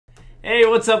Hey,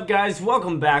 what's up guys?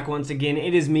 Welcome back once again.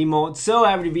 It is me, Molt. So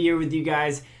happy to be here with you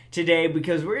guys today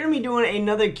because we're going to be doing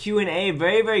another Q&A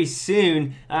very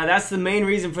soon. That's the main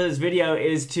reason for this video,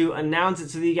 is to announce it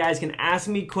so that you guys can ask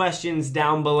me questions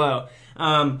down below.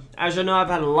 As you know, I've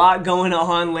had a lot going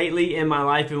on lately in my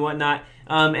life and whatnot.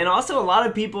 And also a lot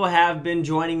of people have been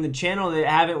joining the channel that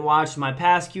haven't watched my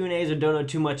past Q&As or don't know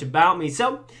too much about me.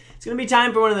 So it's going to be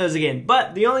time for one of those again.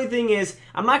 But the only thing is,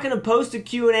 I'm not going to post a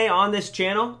Q&A on this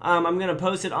channel. I'm going to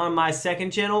post it on my second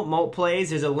channel, Molt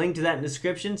Plays. There's a link to that in the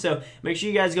description. So make sure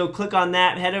you guys go click on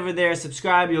that. Head over there,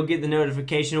 subscribe. You'll get the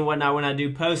notification and whatnot when I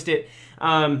do post it.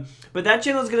 But that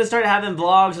channel is going to start having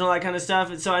vlogs and all that kind of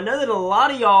stuff. And so I know that a lot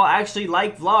of y'all actually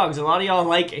like vlogs. A lot of y'all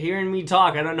like hearing me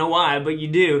talk. I don't know why, but you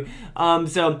do.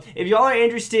 So if y'all are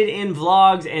interested in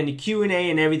vlogs and Q&A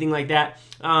and everything like that,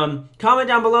 comment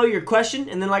down below your question,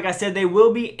 and then like I said, they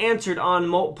will be answered on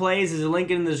Molt Plays. There's a link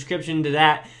in the description to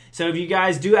that. So if you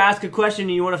guys do ask a question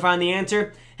and you want to find the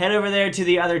answer, head over there to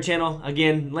the other channel.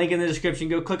 Again, link in the description.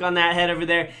 Go click on that, head over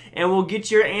there, and we'll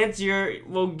get your answer.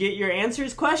 We'll get your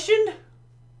answers questioned.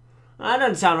 That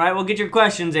doesn't sound right. We'll get your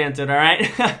questions answered, all right?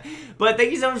 But thank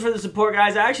you so much for the support,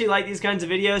 guys. I actually like these kinds of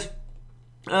videos.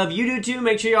 If you do too,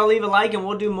 make sure y'all leave a like and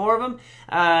we'll do more of them.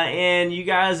 And you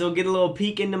guys will get a little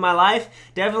peek into my life.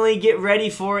 Definitely get ready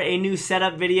for a new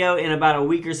setup video in about a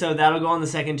week or so. That'll go on the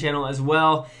second channel as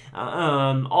well.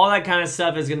 All that kind of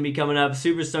stuff is going to be coming up.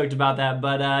 Super stoked about that.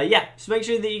 But yeah, just make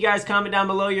sure that you guys comment down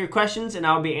below your questions and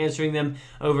I'll be answering them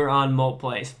over on Molt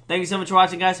Plays. Thank you so much for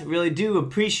watching, guys. Really do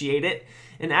appreciate it.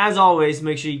 And as always,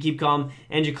 make sure you keep calm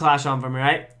and your clash on for me,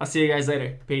 right? I'll see you guys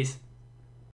later. Peace.